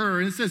easy for her.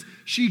 And it says,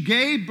 she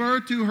gave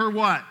birth to her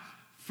what?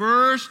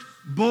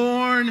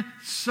 Firstborn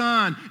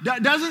son.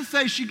 That doesn't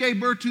say she gave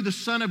birth to the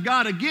Son of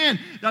God. Again,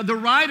 the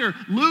writer,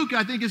 Luke,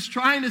 I think, is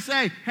trying to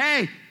say,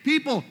 hey,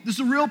 people, this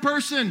is a real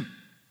person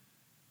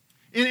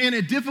in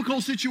a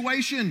difficult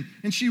situation.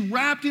 And she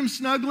wrapped him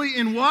snugly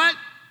in what?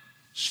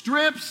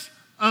 Strips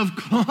of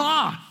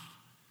cloth.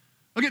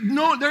 Okay,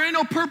 no, there ain't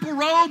no purple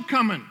robe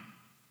coming.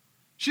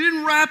 She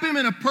didn't wrap him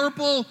in a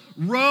purple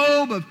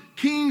robe of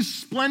king's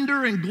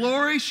splendor and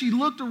glory. She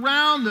looked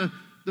around the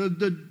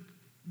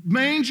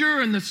manger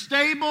and the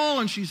stable,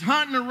 and she's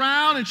hunting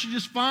around, and she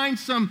just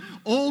finds some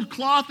old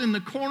cloth in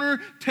the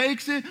corner,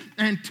 takes it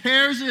and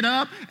tears it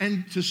up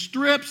and to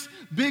strips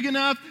big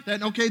enough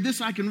that, okay, this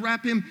I can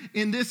wrap him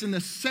in this. And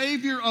the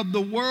Savior of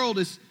the world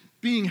is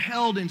being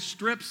held in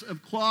strips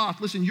of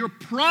cloth. Listen, your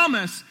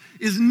promise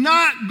is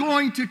not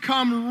going to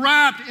come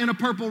wrapped in a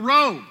purple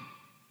robe.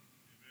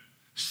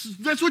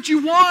 That's what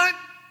you want.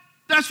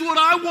 That's what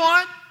I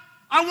want.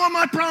 I want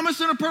my promise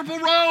in a purple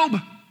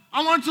robe.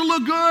 I want it to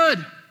look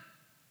good.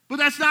 But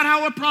that's not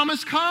how a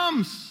promise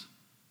comes.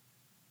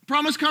 A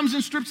promise comes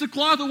in strips of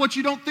cloth of what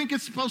you don't think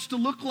it's supposed to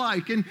look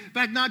like. In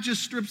fact, not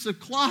just strips of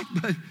cloth,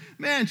 but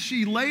man,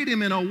 she laid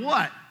him in a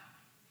what?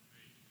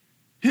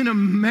 In a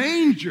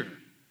manger.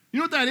 You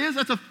know what that is?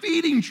 That's a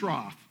feeding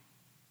trough.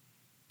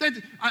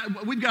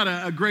 We've got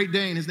a Great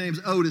Dane. His name's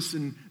Otis,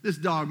 and this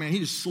dog, man, he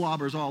just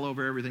slobbers all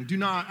over everything.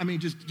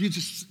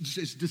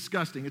 It's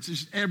disgusting. It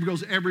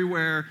goes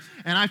everywhere,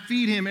 and I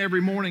feed him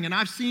every morning, and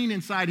I've seen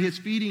inside his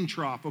feeding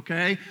trough,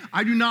 okay?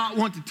 I do not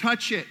want to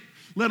touch it,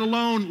 let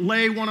alone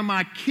lay one of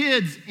my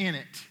kids in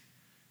it,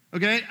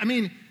 okay?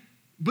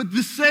 But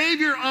the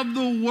Savior of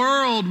the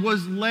world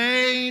was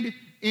laid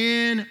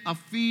in a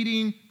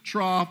feeding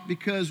trough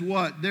because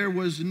what? There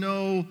was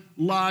no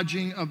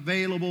lodging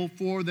available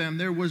for them.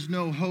 There was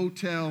no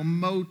hotel,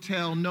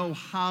 motel, no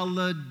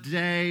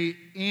Holiday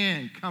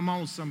Inn. Come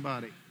on,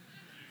 somebody.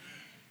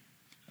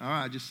 All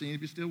right, just seeing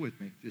if you're still with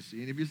me.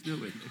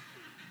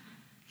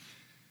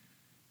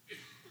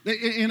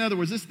 In other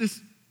words,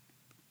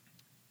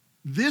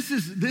 this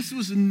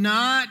is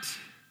not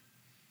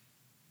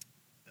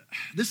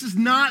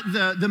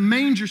the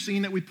manger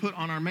scene that we put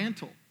on our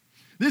mantle.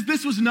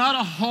 This was not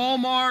a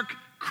Hallmark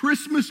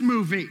Christmas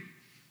movie.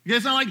 Okay,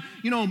 it's not like,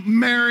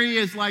 Mary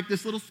is like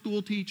this little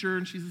school teacher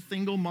and she's a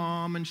single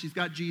mom and she's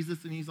got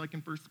Jesus and he's like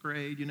in first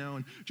grade,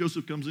 and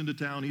Joseph comes into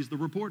town, he's the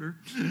reporter,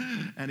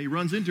 and he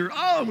runs into her.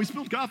 Oh, we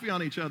spilled coffee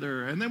on each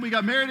other, and then we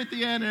got married at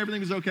the end and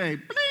everything was okay.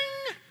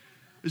 Bling!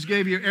 Just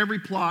gave you every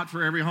plot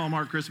for every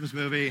Hallmark Christmas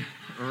movie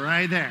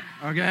right there,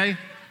 okay?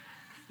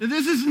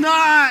 This is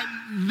not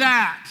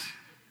that.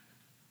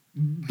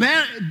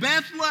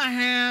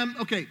 Bethlehem,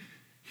 okay,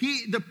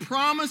 the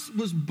promise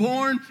was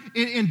born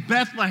in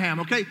Bethlehem,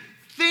 okay?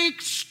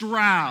 Think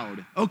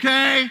Stroud,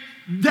 okay?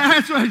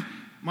 That's what,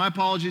 my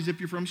apologies if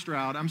you're from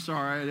Stroud, I'm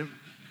sorry.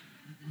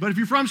 But if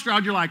you're from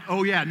Stroud, you're like,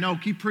 oh yeah, no,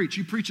 keep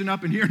preaching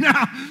up in here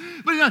now.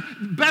 But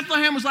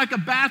Bethlehem was like a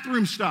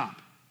bathroom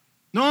stop.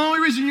 The only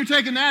reason you're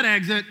taking that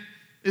exit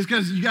is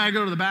because you got to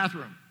go to the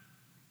bathroom.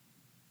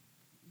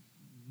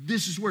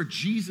 This is where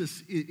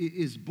Jesus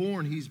is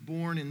born. He's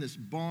born in this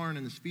barn,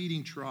 in this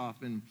feeding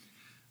trough. And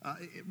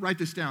write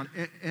this down.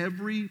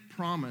 Every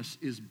promise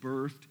is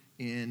birthed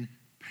in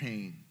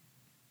pain.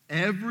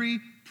 Every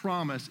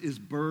promise is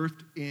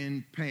birthed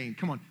in pain.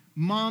 Come on,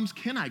 moms,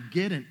 can I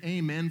get an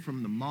amen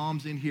from the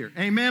moms in here?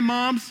 Amen,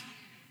 moms?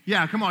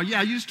 Yeah, come on.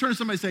 Yeah, you just turn to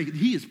somebody and say,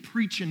 he is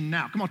preaching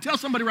now. Come on, tell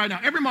somebody right now.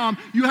 Every mom,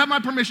 you have my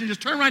permission.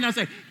 Just turn right now and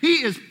say,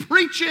 he is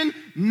preaching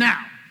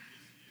now.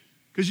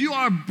 Because you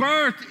are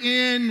birthed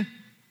in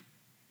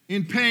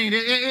pain.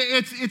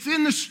 It's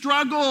in the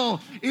struggle.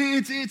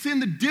 It's in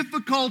the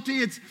difficulty.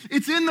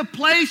 It's in the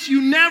place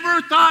you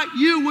never thought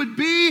you would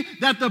be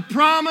that the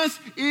promise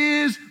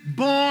is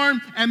born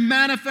and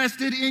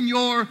manifested in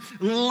your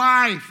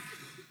life.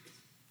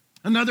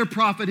 Another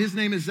prophet, his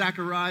name is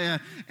Zechariah,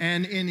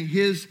 and in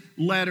his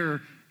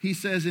letter, he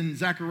says in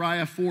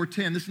Zechariah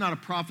 4:10, this is not a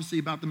prophecy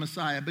about the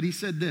Messiah, but he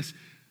said this,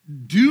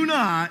 do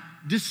not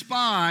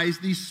despise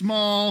these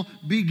small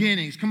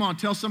beginnings. Come on,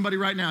 tell somebody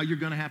right now, you're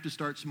going to have to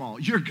start small.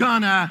 You're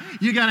gonna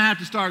have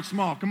to start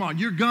small. Come on,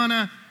 you're going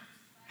to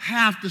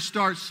have to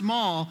start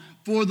small,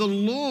 for the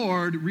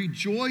Lord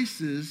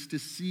rejoices to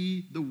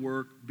see the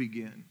work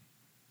begin.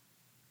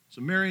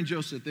 So Mary and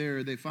Joseph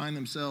there, they find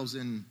themselves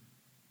in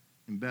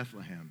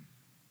Bethlehem.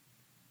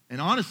 And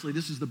honestly,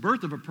 this is the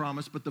birth of a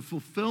promise, but the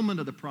fulfillment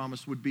of the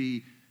promise would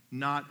be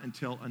not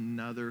until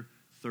another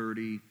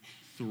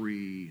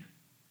 33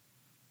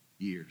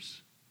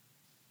 years.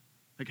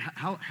 Like,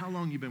 how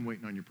long you been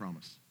waiting on your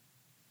promise?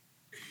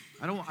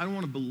 I don't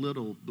want to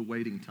belittle the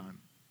waiting time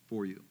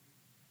for you,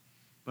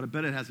 but I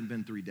bet it hasn't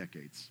been 3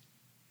 decades.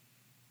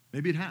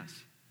 Maybe it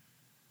has.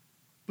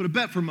 But I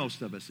bet for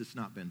most of us, it's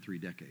not been 3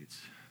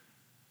 decades.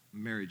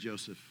 Mary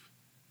Joseph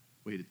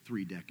waited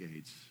 3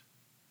 decades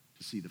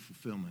to see the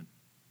fulfillment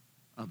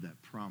of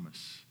that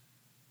promise.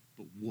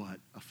 But what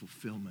a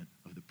fulfillment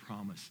of the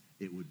promise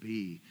it would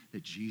be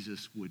that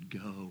Jesus would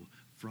go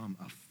from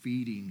a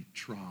feeding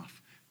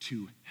trough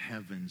to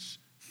heaven's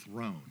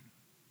throne.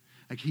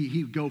 Like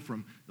he would go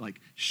from like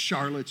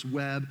Charlotte's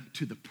Web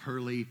to the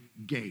pearly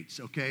gates,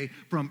 okay?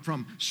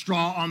 From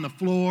straw on the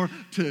floor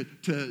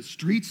to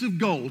streets of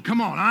gold. Come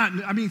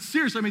on, I mean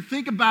seriously,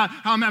 think about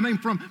how,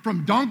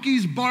 from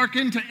donkeys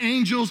barking to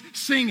angels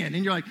singing.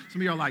 And you're like, some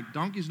of you are like,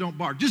 donkeys don't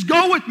bark. Just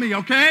go with me,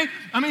 okay?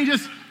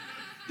 Just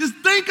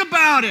think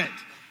about it.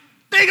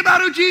 Think about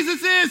who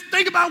Jesus is.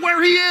 Think about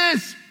where he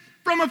is.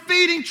 From a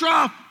feeding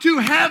trough to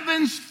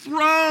heaven's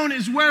throne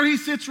is where he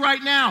sits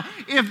right now.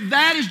 If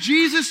that is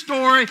Jesus'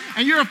 story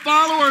and you're a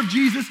follower of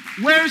Jesus,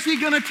 where is he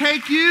going to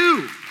take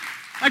you?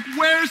 Like,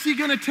 where is he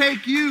going to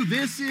take you?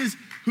 This is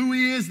who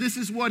he is. This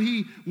is what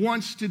he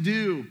wants to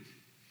do.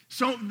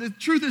 So the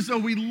truth is, though,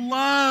 we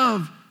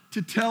love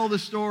to tell the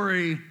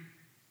story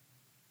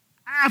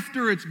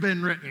after it's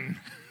been written.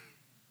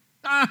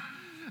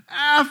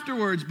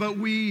 Afterwards, but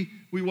we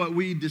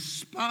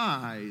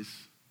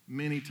despise.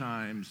 Many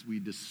times we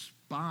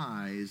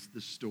despise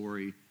the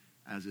story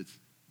as it's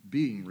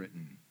being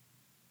written.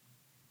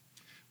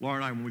 Laura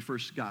and I, when we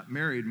first got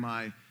married,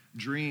 my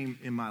dream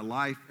in my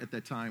life at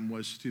that time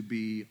was to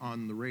be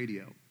on the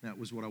radio. That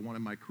was what I wanted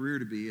my career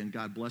to be, and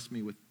God blessed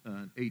me with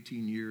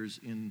 18 years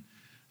in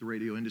the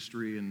radio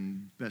industry,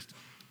 and best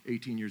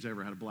 18 years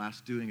ever. I had a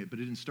blast doing it, but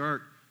it didn't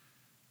start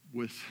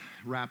with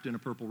wrapped in a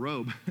purple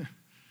robe.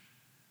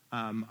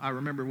 I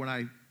remember when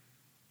I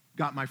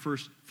got my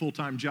first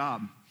full-time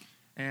job,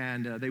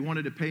 and they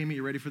wanted to pay me,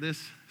 you ready for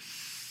this?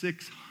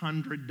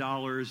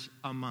 $600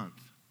 a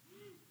month.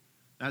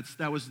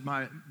 That was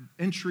my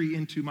entry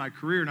into my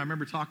career. And I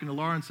remember talking to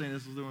Laura and saying,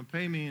 this is going to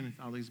pay me, and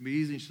I think it's going to be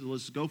easy. And she said,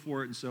 let's go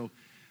for it. And so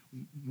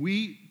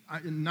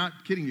I'm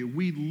not kidding you,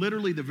 we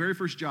literally, the very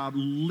first job,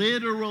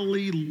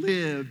 literally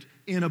lived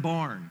in a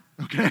barn,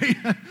 okay?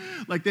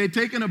 Like they had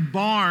taken a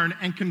barn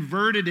and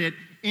converted it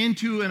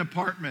into an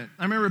apartment.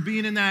 I remember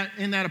being in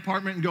that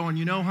apartment and going,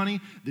 honey,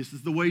 this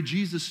is the way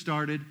Jesus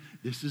started.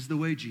 This is the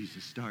way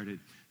Jesus started.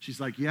 She's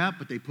like, yeah,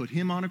 but they put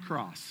him on a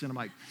cross. And I'm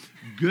like,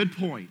 good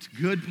point.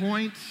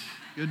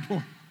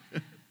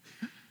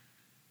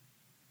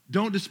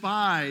 Don't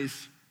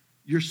despise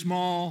your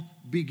small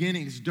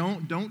beginnings.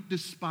 Don't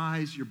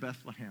despise your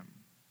Bethlehem.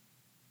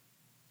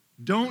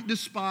 Don't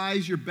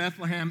despise your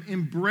Bethlehem.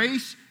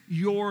 Embrace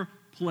your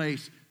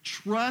place.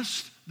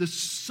 Trust the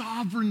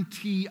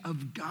sovereignty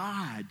of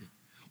God.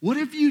 What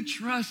if you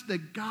trust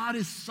that God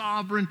is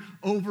sovereign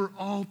over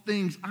all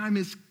things? I'm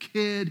his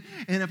kid,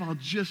 and if I'll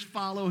just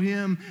follow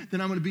him,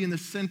 then I'm going to be in the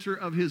center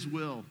of his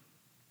will.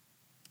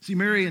 See,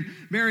 Mary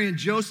and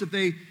Joseph,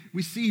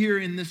 we see here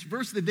in this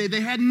verse that they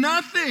had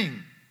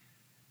nothing,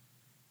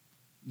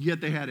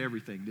 yet they had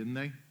everything, didn't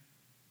they?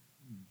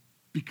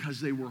 Because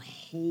they were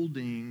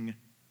holding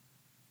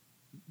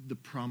the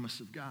promise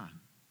of God.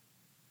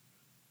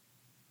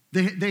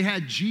 They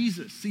had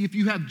Jesus. See, if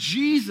you have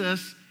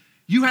Jesus,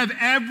 you have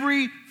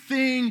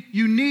everything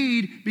you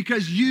need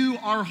because you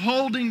are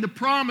holding the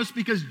promise,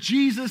 because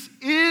Jesus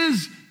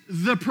is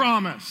the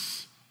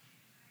promise.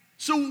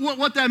 So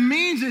what that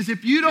means is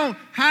if you don't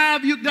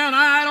have,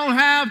 I don't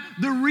have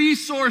the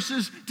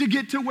resources to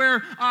get to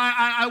where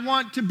I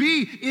want to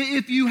be.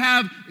 If you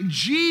have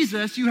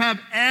Jesus, you have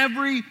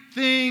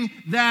everything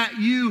that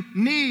you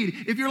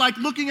need. If you're like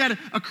looking at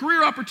a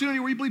career opportunity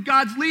where you believe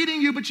God's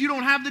leading you, but you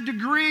don't have the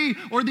degree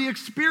or the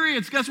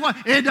experience, guess what?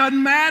 It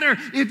doesn't matter.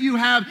 If you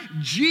have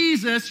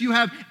Jesus, you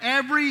have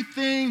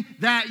everything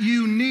that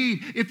you need.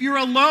 If you're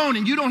alone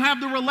and you don't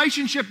have the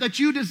relationship that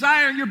you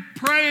desire, and you're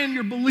praying,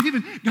 you're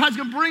believing, God's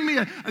going to bring me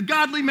a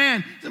godly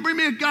man, He's going to bring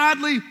me a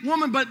godly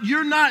woman, but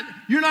you're not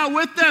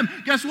with them.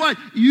 Guess what?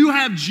 You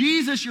have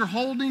Jesus. You're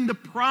holding the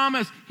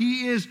promise.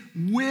 He is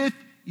with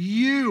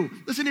you.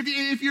 Listen,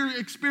 if you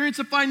experience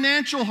a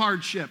financial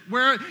hardship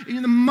where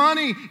the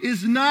money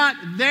is not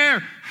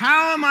there,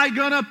 how am I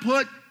going to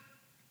put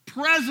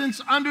presents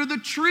under the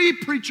tree,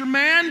 preacher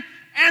man?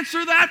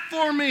 Answer that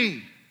for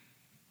me.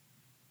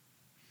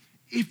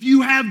 If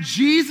you have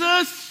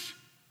Jesus,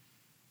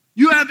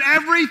 you have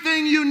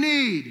everything you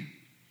need.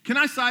 Can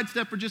I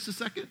sidestep for just a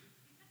second?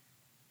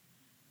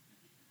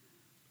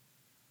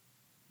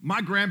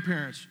 My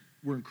grandparents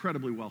were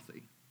incredibly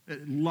wealthy. A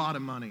lot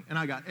of money. And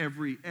I got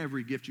every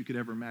gift you could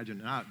ever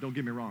imagine. And don't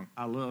get me wrong,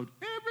 I loved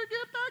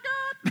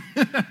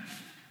every gift I got.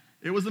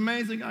 It was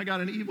amazing. I got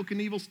an Evel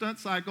Knievel stunt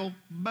cycle.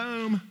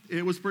 Boom.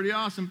 It was pretty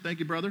awesome. Thank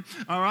you, brother.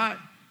 All right.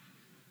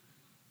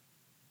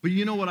 But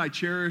you know what I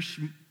cherish?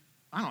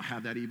 I don't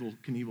have that Evel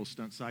Knievel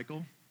stunt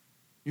cycle.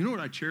 You know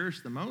what I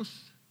cherish the most?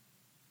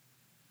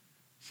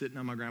 Sitting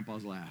on my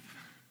grandpa's lap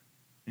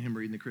and him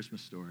reading the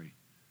Christmas story.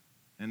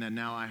 And then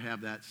now I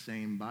have that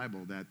same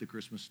Bible that the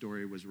Christmas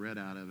story was read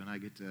out of, and I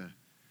get to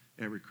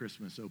every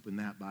Christmas open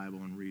that Bible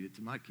and read it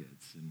to my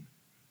kids. And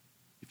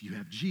if you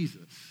have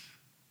Jesus,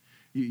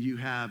 you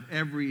have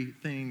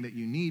everything that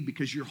you need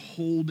because you're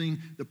holding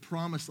the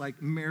promise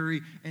like Mary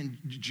and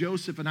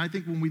Joseph. And I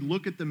think when we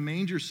look at the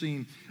manger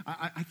scene,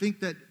 I think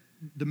that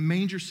the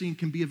manger scene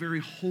can be a very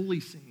holy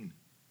scene.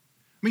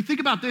 I mean, think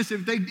about this.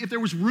 If there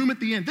was room at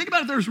the end. Think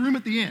about if there was room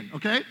at the end,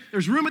 okay?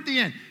 There's room at the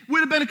end.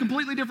 Would have been a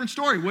completely different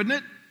story, wouldn't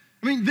it?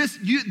 I mean, this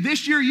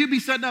year you'd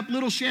be setting up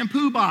little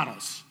shampoo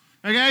bottles,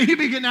 okay? You'd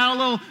be getting out a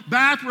little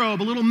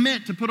bathrobe, a little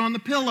mint to put on the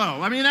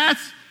pillow. I mean,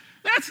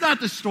 that's not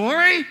the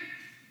story.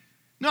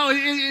 No,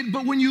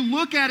 but when you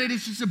look at it,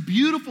 it's just a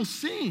beautiful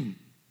scene.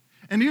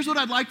 And here's what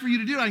I'd like for you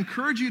to do. I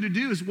encourage you to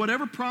do is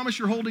whatever promise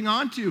you're holding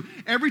on to,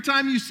 every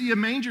time you see a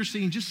manger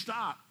scene, just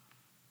stop.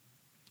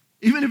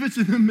 Even if it's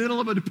in the middle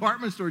of a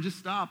department store, just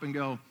stop and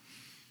go,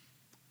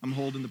 I'm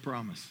holding the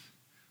promise.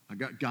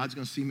 God's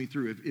going to see me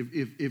through.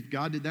 If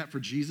God did that for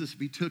Jesus, if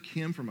he took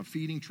him from a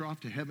feeding trough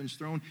to heaven's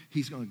throne,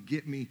 he's going to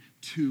get me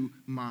to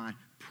my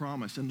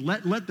promise. And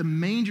let the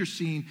manger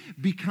scene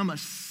become a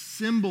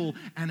symbol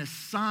and a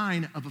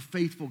sign of a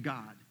faithful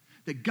God.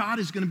 That God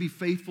is going to be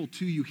faithful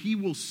to you. He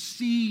will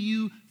see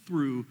you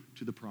through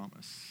to the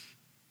promise.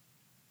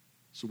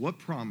 So what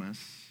promise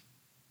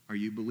are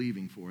you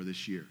believing for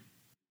this year?